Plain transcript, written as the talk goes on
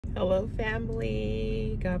Hello,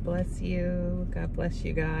 family. God bless you. God bless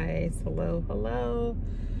you guys. Hello, hello.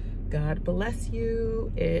 God bless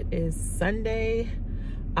you. It is Sunday,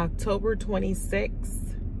 October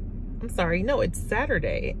 26th. I'm sorry. No, it's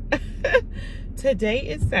Saturday. Today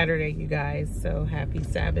is Saturday, you guys. So happy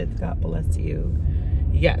Sabbath. God bless you.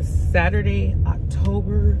 Yes, Saturday,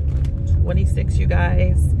 October 26th, you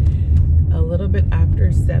guys. A little bit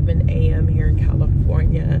after 7 a.m. here in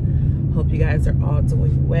California. Hope you guys are all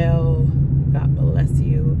doing well. God bless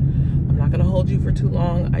you. I'm not going to hold you for too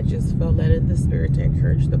long. I just felt led in the spirit to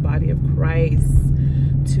encourage the body of Christ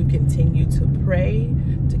to continue to pray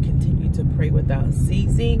without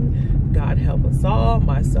ceasing. God help us all,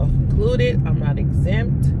 myself included. I'm not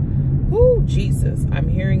exempt. Oh, Jesus. I'm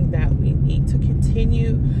hearing that we need to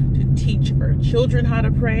continue to teach our children how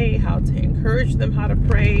to pray, how to encourage them how to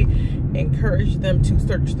pray, encourage them to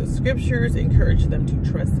search the scriptures, encourage them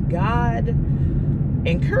to trust God,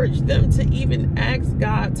 encourage them to even ask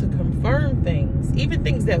God to confirm things, even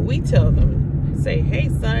things that we tell them. Say, hey,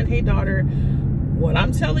 son, hey, daughter, what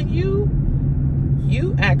I'm telling you,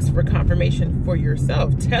 you ask for confirmation for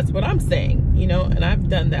yourself. Test what I'm saying, you know, and I've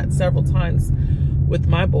done that several times with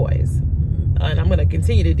my boys, and I'm going to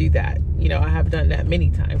continue to do that. You know, I have done that many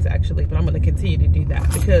times actually, but I'm going to continue to do that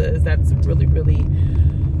because that's really, really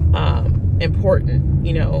important,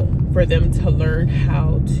 you know, for them to learn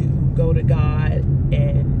how to go to God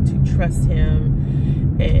and to trust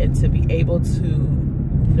Him and to be able to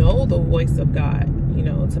know the voice of God, you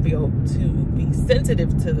know, to be able to be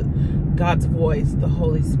sensitive to God's voice, the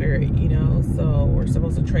Holy Spirit, you know. So we're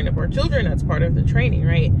supposed to train up our children. That's part of the training,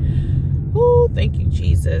 right? Oh, thank you,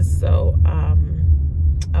 Jesus. So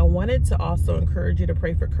I wanted to also encourage you to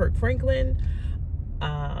pray for KIRK Franklin.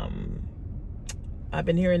 I've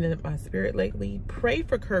been hearing it in my spirit lately. Pray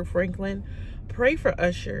for KIRK Franklin. Pray for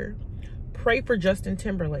USHER. Pray for Justin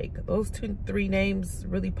Timberlake. Those three names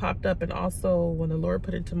really popped up. And also when the Lord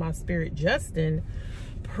put into my spirit Justin,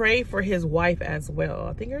 pray for his wife as well.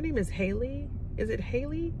 I think her name is Haley. Is it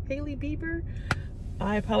Haley? Haley Bieber?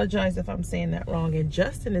 I apologize if I'm saying that wrong. And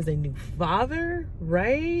Justin is a new father,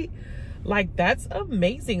 right? Like, that's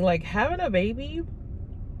amazing. Like, having a baby,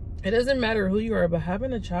 it doesn't matter who you are, but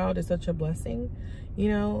having a child is such a blessing. You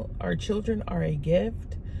know, our children are a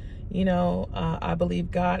gift. You know, I believe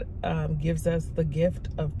God gives us the gift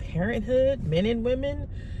of parenthood, men and women.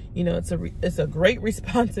 You know, it's a great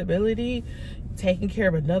responsibility, taking care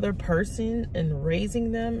of another person and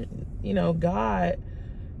raising them. You know, God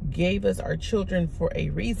gave us our children for a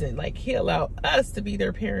reason. Like, He allowed us to be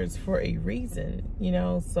their parents for a reason, you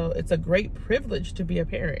know. So it's a great privilege to be a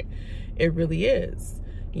parent. It really is,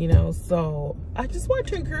 you know. So I just want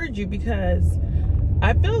to encourage you because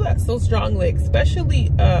I feel that so strongly, especially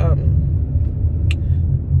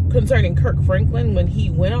concerning KIRK Franklin, when he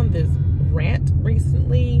went on this rant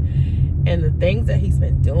recently and the things that he's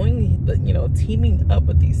been doing, you know, teaming up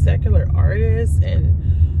with these secular artists,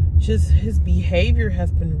 and just his behavior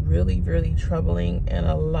has been really, really troubling. And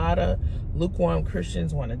a lot of lukewarm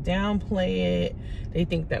Christians want to downplay it. They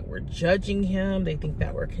think that we're judging him. They think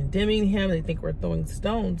that we're condemning him. They think we're throwing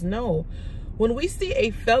stones. No. When we see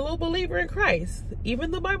a fellow believer in Christ,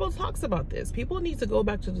 even the Bible talks about this. People need to go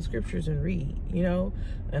back to the scriptures and read, you know.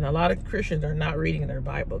 And a lot of Christians are not reading their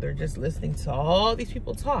Bible. They're just listening to all these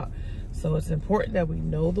people talk. So it's important that we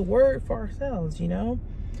know the word for ourselves, you know.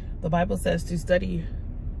 The Bible says to study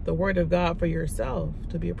the word of God for yourself,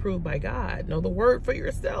 to be approved by God. Know the word for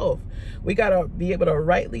yourself. We got to be able to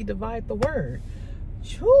rightly divide the word.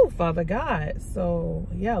 True, Father God. So,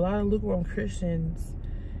 yeah, a lot of lukewarm Christians,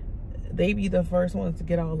 they be the first ones to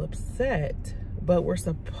get all upset. But we're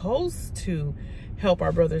supposed to help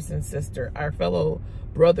our brothers and sisters, our fellow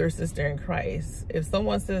brother, sister in Christ. If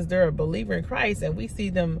someone says they're a believer in Christ and we see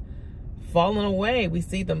them falling away, we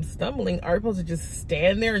see them stumbling, are we supposed to just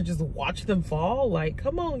stand there and just watch them fall? Like,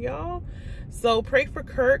 come on, y'all. So pray for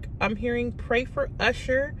KIRK. I'm hearing pray for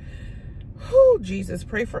USHER. Whoo, Jesus,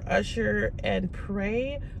 pray for USHER, and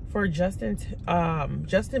pray for Justin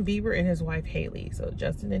Bieber and his wife Haley. So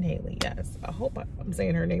Justin and Haley, yes. I hope I'm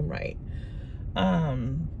saying her name right.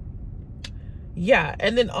 Yeah,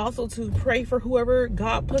 and then also to pray for whoever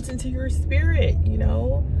God puts into your spirit, you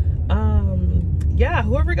know. Yeah,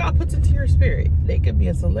 whoever God puts into your spirit. They could be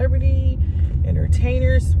a celebrity,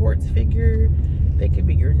 entertainer, sports figure. They could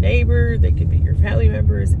be your neighbor. They could be your family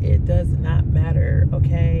members. It does not matter,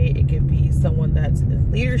 okay? It could be someone that's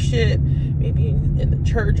in leadership, maybe in the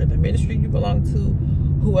church or the ministry you belong to.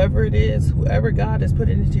 Whoever it is, whoever God has put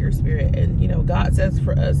into your spirit. And, you know, God says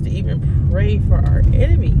for us to even pray for our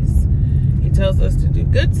enemies. He tells us to do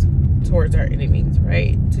good towards our enemies,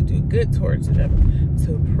 right? To do good towards them,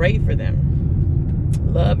 to pray for them.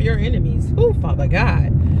 Love your enemies. Oh, Father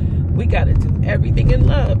God, we got to do everything in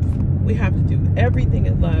love. We have to do everything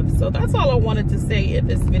in love. So that's all I wanted to say in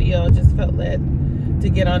this video. I just felt led to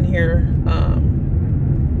get on here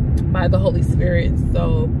by the Holy Spirit.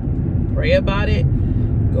 So pray about it.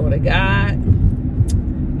 Go to God.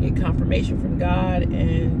 Get confirmation from God.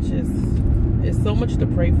 And just, it's so much to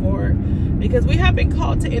pray for. Because we have been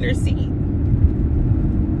called to intercede.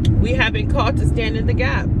 We have been called to stand in the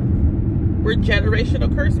gap. We're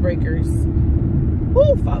generational curse breakers.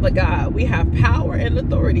 Oh, Father God, we have power and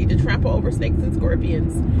authority to trample over snakes and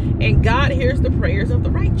scorpions. And God hears the prayers of the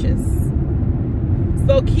righteous.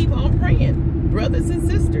 So keep on praying, brothers and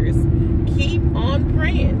sisters. Keep on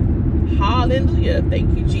praying. Hallelujah.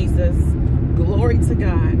 Thank you, Jesus. Glory to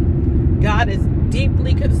God. God is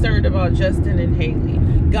deeply concerned about Justin and Haley.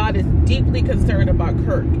 God is deeply concerned about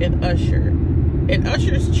KIRK and USHER. And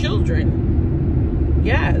USHER's children.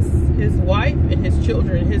 Yes, his wife and his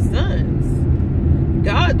children, his sons.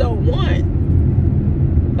 God don't want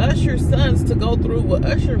USHER's sons to go through what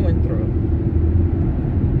USHER went through.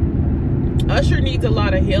 USHER needs a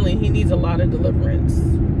lot of healing. He needs a lot of deliverance.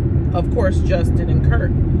 Of course, Justin and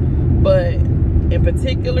KIRK. But in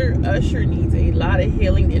particular, USHER needs a lot of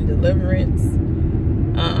healing and deliverance.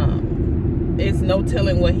 It's no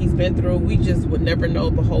telling what he's been through. We just would never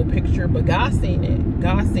know the whole picture. But God's seen it.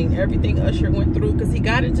 God's seen everything USHER went through, because he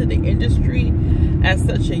got into the industry at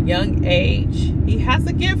such a young age. He has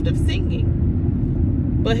a gift of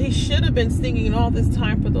singing, but he should have been singing all this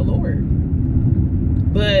time for the Lord.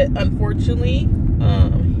 But unfortunately,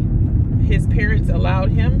 his parents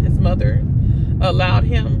allowed him, his mother allowed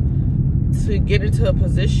him to get into a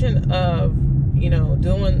position of, you know,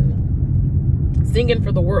 singing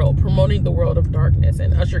for the world, promoting the world of darkness.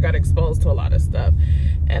 And USHER got exposed to a lot of stuff.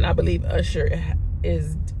 And I believe USHER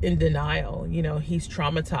is in denial. You know, he's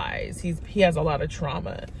traumatized. He has a lot of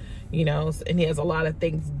trauma, you know, and he has a lot of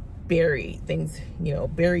things buried, you know,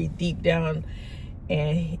 buried deep down.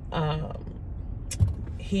 And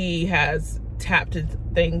he has tapped into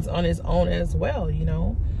things on his own as well, you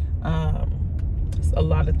know. A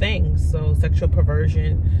lot of things. So sexual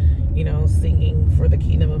perversion, you know, singing for the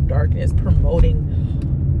kingdom of darkness, promoting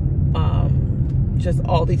just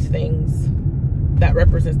all these things that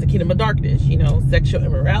represents the kingdom of darkness, you know, sexual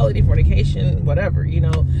immorality, fornication, whatever, you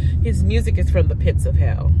know. His music is from the pits of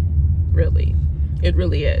hell. Really. It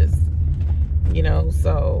really is. You know,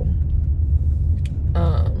 so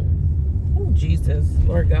oh, Jesus,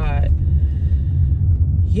 Lord God.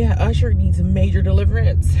 Yeah, USHER needs a major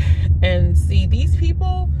deliverance. And see, these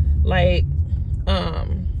people, like, I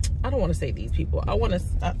don't want to say these people. I want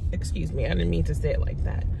to, excuse me, I didn't mean to say it like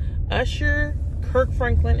that. USHER, KIRK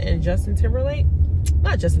Franklin, and Justin Timberlake.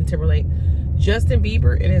 Not Justin Timberlake. Justin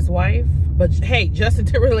Bieber and his wife. But, hey, Justin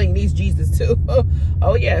Timberlake needs Jesus, too.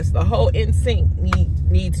 Oh, yes, the whole NSYNC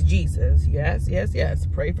needs Jesus. Yes, yes, yes.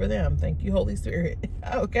 Pray for them. Thank you, Holy Spirit.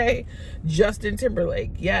 Okay? Justin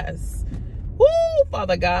Timberlake, yes. Woo,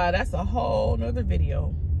 Father God, that's a whole nother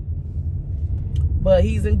video. But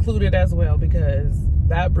he's included as well, because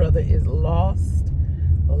that brother is lost.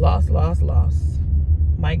 Lost.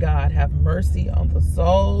 My God, have mercy on the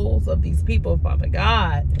souls of these people, Father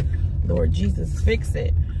God. Lord Jesus, fix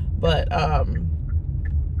it. But I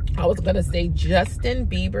was going to say Justin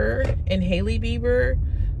Bieber and Haley Bieber,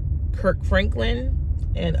 KIRK Franklin,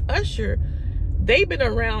 and USHER, they've been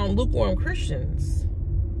around lukewarm Christians.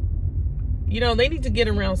 You know, they need to get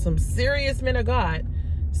around some serious men of God,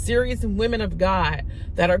 serious women of God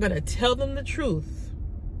that are going to tell them the truth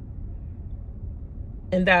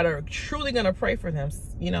and that are truly going to pray for them,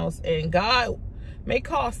 you know. And God may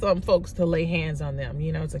cause some folks to lay hands on them,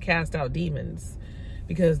 you know, to cast out demons,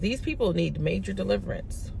 because these people need major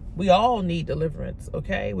deliverance. We all need deliverance,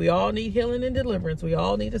 okay? We all need healing and deliverance. We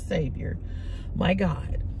all need a Savior. My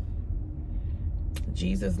God.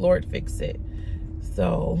 Jesus, Lord, fix it.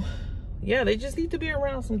 So, yeah, they just need to be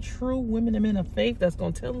around some true women and men of faith that's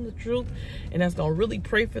going to tell them the truth, and that's going to really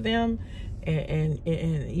pray for them and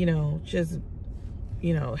you know, just,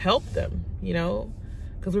 you know, help them, you know,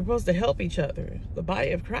 because we're supposed to help each other, the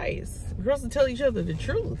body of Christ. We're supposed to tell each other the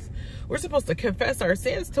truth. We're supposed to confess our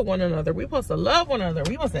sins to one another. We're supposed to love one another.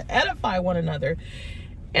 We're supposed to edify one another.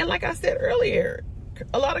 And like I said earlier,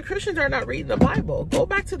 a lot of Christians are not reading the Bible. Go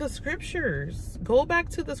back to the scriptures. Go back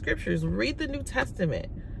to the scriptures. Read the New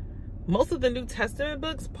Testament. Most of the New Testament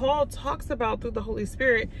books, Paul talks about through the Holy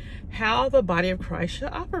Spirit how the body of Christ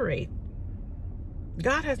should operate.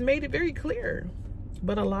 God has made it very clear.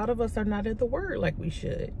 But a lot of us are not in the word like we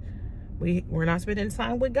should. We're not spending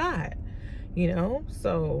time with God, you know.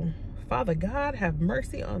 So, Father God, have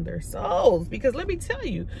mercy on their souls. Because let me tell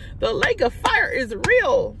you, the lake of fire is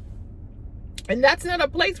real. And that's not a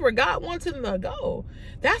place where God wants them to go.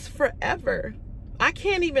 That's forever. I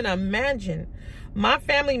can't even imagine my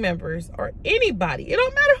family members or anybody. It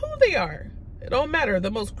don't matter who they are. It don't matter.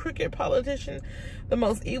 The most crooked politician, the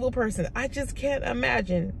most evil person. I just can't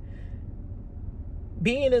imagine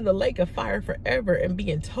being in the lake of fire forever and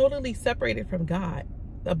being totally separated from God.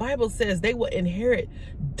 The Bible says they will inherit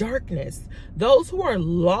darkness. Those who are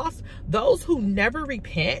lost, those who never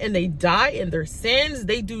repent and they die in their sins,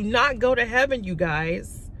 they do not go to heaven, you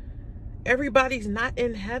guys. Everybody's not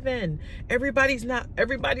in heaven. Everybody's not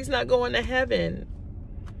going to heaven.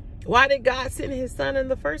 Why did God send his son in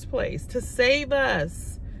the first place? To save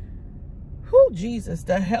us. Who, Jesus,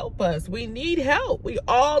 to help us. We need help. We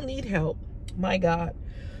all need help. My God.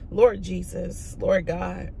 Lord Jesus, Lord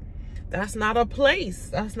God. That's not a place.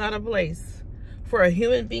 That's not a place for a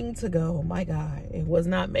human being to go. My God, it was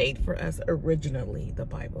not made for us originally, the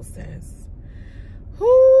Bible says.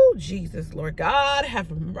 Whoo, Jesus, Lord God,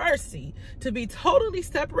 have mercy. To be totally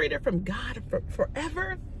separated from God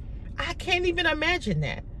forever. I can't even imagine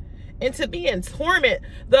that. And to be in torment,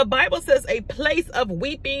 the Bible says a place of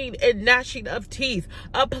weeping and gnashing of teeth.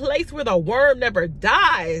 A place where the worm never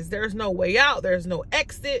dies. There's no way out. There's no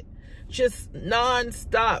exit. Just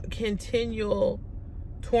non-stop, continual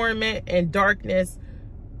torment and darkness,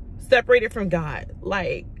 separated from God.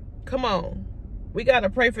 Like, come on. We got to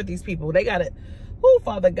pray for these people. They got to, oh,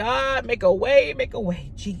 Father God, make a way, make a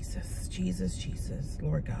way. Jesus, Jesus, Jesus,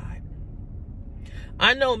 Lord God.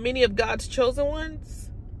 I know many of God's chosen ones,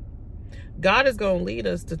 God is going to lead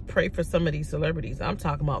us to pray for some of these celebrities. I'm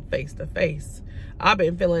talking about face to face. I've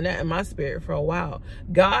been feeling that in my spirit for a while.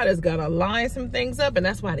 God is going to line some things up, and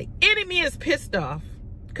that's why the enemy is pissed off,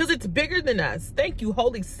 because it's bigger than us. Thank you,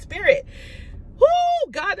 Holy Spirit. Woo!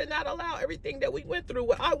 God did not allow everything that we went through,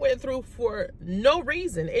 what I went through, for no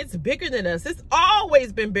reason. It's bigger than us. It's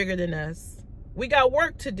always been bigger than us. We got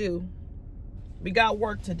work to do. We got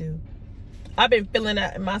work to do. I've been feeling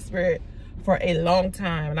that in my spirit for a long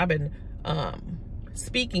time, and I've been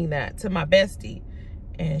speaking that to my bestie,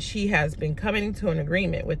 and she has been coming into an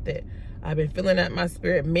agreement with it. I've been feeling that in my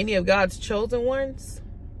spirit. Many of God's chosen ones,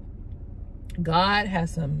 God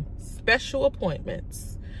has some special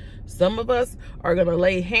appointments. Some of us are going to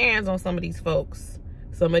lay hands on some of these folks,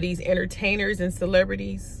 some of these entertainers and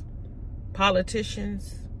celebrities,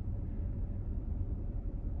 politicians.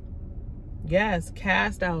 Yes,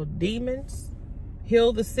 cast out demons,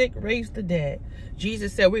 heal the sick, raise the dead.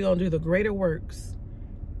 Jesus said we're going to do the greater works.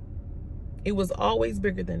 It was always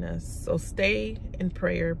bigger than us. So stay in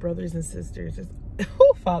prayer, brothers and sisters.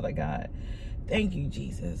 Oh, Father God. Thank you,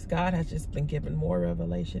 Jesus. God has just been given more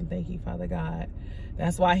revelation. Thank you, Father God.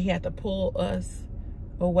 That's why he had to pull us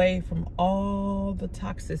away from all the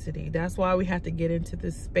toxicity. That's why we have to get into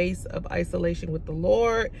this space of isolation with the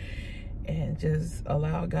Lord and just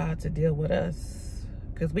allow God to deal with us,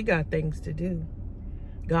 because we got things to do.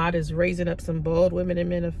 God is raising up some bold women and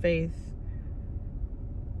men of faith,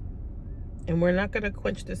 and we're not going to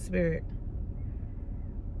quench the spirit.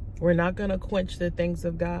 We're not going to quench the things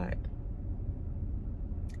of God.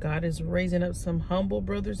 God is raising up some humble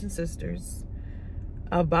brothers and sisters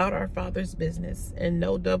about our Father's business, and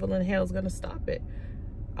no devil in hell is going to stop it.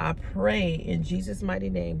 I pray in Jesus' mighty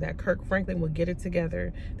name that Kirk Franklin will get it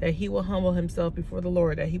together, that he will humble himself before the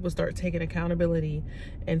Lord, that he will start taking accountability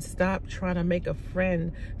and stop trying to make a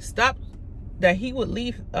friend. Stop, that he would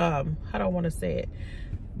leave, how do I want to say it?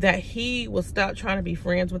 That he will stop trying to be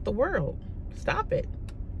friends with the world. Stop it.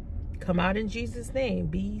 Come out in Jesus' name.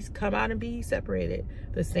 Come out and be separated.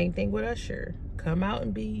 The same thing with USHER. Come out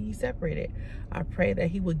and be separated. I pray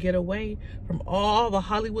that he would get away from all the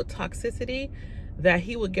Hollywood toxicity, that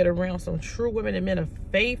he would get around some true women and men of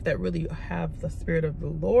faith that really have the Spirit of the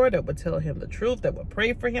Lord, that would tell him the truth, that would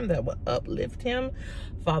pray for him, that would uplift him.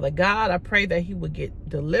 Father God, I pray that he would get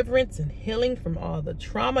deliverance and healing from all the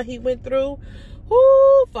trauma he went through.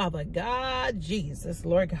 Whoo, Father God, Jesus,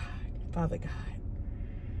 Lord God, Father God.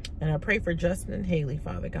 And I pray for Justin and Haley,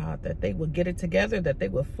 Father God, that they will get it together, that they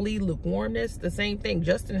will flee lukewarmness. The same thing.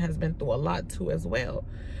 Justin has been through a lot too as well.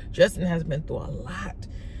 Justin has been through a lot.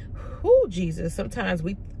 Oh, Jesus. Sometimes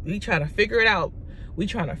we try to figure it out. We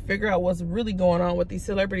trying to figure out what's really going on with these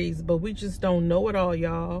celebrities, but we just don't know it all,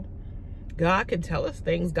 y'all. God can tell us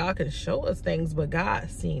things. God can show us things, but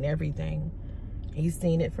God's seen everything. He's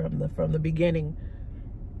seen it from the beginning.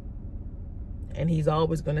 and he's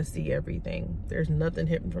always going to see everything. There's nothing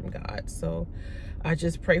hidden from God. So I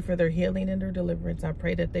just pray for their healing and their deliverance. I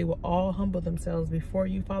pray that they will all humble themselves before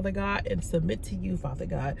you, Father God, and submit to you, Father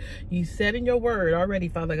God. You said in your word already,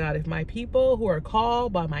 Father God, if my people who are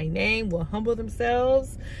called by my name will humble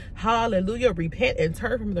themselves, hallelujah, repent and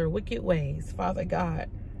turn from their wicked ways, Father God,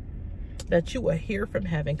 that you will hear from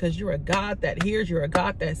heaven, because you're a God that hears, you're a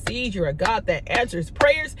God that sees, you're a God that answers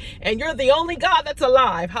prayers, and you're the only God that's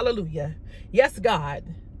alive. Hallelujah. Yes, God.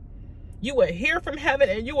 You will hear from heaven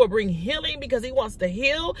and you will bring healing, because he wants to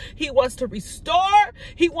heal. He wants to restore.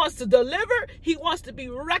 He wants to deliver. He wants to be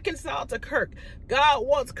reconciled to KIRK. God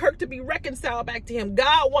wants KIRK to be reconciled back to him.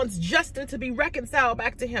 God wants Justin to be reconciled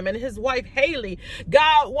back to him and his wife, Haley.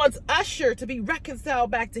 God wants USHER to be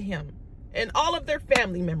reconciled back to him and all of their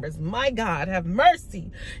family members. My God, have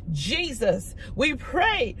mercy. Jesus, we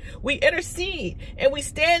pray, we intercede, and we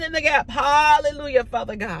stand in the gap. Hallelujah,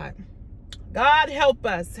 Father God. God, help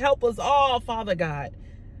us all, Father God.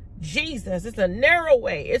 Jesus, it's a narrow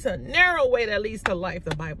way. It's a narrow way that leads to life,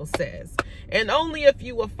 the Bible says. And only if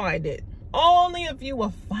you will find it. Only if you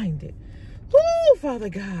will find it. Woo, Father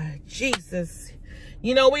God, Jesus.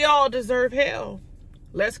 You know, we all deserve hell.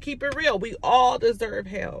 Let's keep it real. We all deserve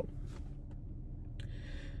hell.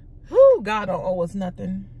 Woo, God don't owe us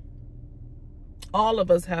nothing. All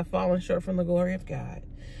of us have fallen short from the glory of God.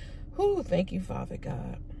 Woo, thank you, Father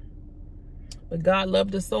God. But God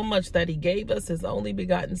loved us so much that he gave us his only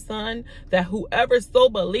begotten son, that whoever so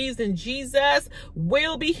believes in Jesus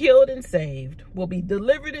will be healed and saved, will be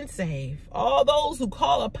delivered and saved. All those who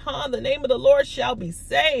call upon the name of the Lord shall be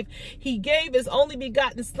saved. He gave his only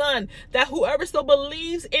begotten son, that whoever so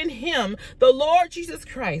believes in him, the Lord Jesus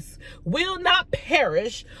Christ, will not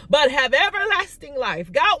perish, but have everlasting life.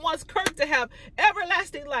 God wants KIRK to have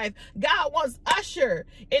everlasting life. God wants USHER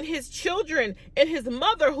and his children and his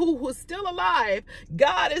mother who's still alive.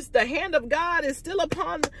 God is, the hand of God is still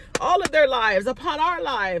upon all of their lives, upon our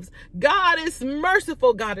lives. God is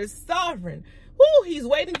merciful. God is sovereign. Woo, he's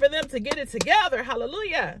waiting for them to get it together.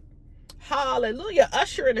 Hallelujah. Hallelujah.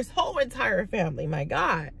 USHER and his whole entire family. My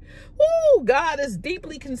God. Woo, God is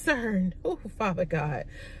deeply concerned. Woo, Father God,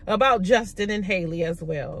 about Justin and Haley as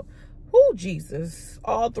well. Woo, Jesus.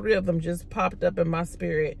 All three of them just popped up in my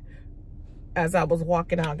spirit as I was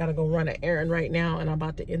walking out. I gotta go run an errand right now, and I'm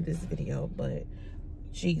about to end this video. But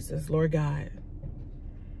Jesus, Lord God,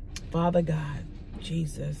 Father God,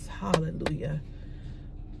 Jesus, hallelujah.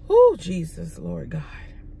 Oh, Jesus, Lord God.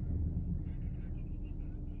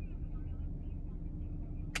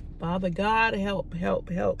 Father God, help, help,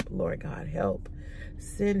 help. Lord God, help.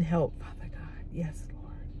 Send help, Father God. Yes,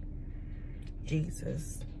 Lord.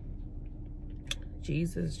 Jesus.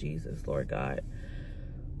 Jesus, Jesus, Lord God.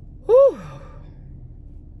 Whew.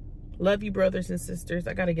 Love you, brothers and sisters.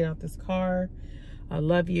 I got to get out this car. I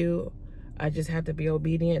love you. I just have to be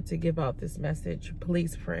obedient to give out this message.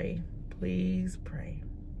 Please pray. Please pray.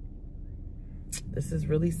 This is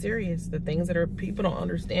really serious. The things that are, people don't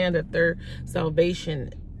understand that their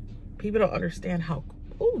salvation, people don't understand how,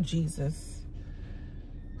 oh, Jesus.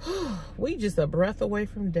 We just a breath away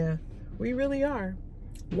from death. We really are.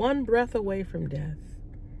 One breath away from death.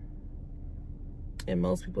 And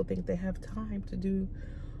most people think they have time to do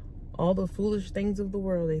all the foolish things of the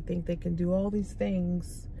world. They think they can do all these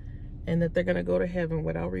things and that they're going to go to heaven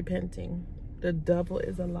without repenting. The devil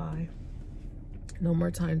is a lie. No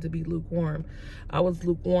more time to be lukewarm. I was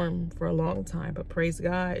lukewarm for a long time, but praise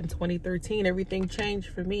God, in 2013, everything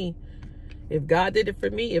changed for me. If God did it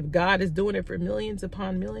for me, if God is doing it for millions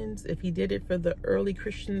upon millions, if he did it for the early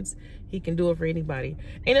Christians, he can do it for anybody.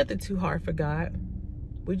 Ain't nothing too hard for God.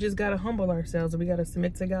 We just got to humble ourselves, and we got to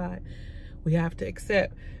submit to God. We have to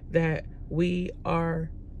accept that we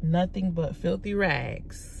are nothing but filthy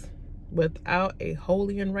rags without a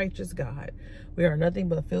holy and righteous God. We are nothing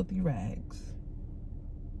but filthy rags.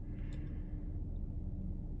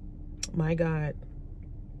 My God.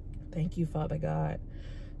 Thank you, Father God.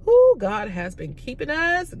 Who God has been keeping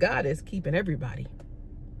us. God is keeping everybody.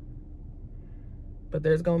 But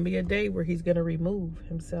there's going to be a day where he's going to remove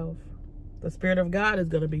himself. The Spirit of God is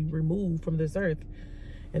going to be removed from this earth.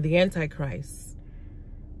 And the Antichrist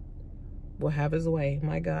will have his way.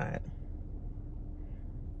 My God.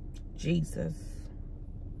 Jesus.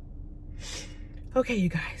 Okay, you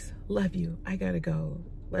guys. Love you. I got to go.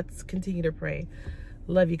 Let's continue to pray.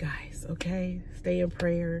 Love you guys. Okay? Stay in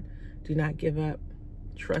prayer. Do not give up.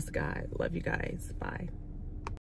 Trust God. Love you guys. Bye.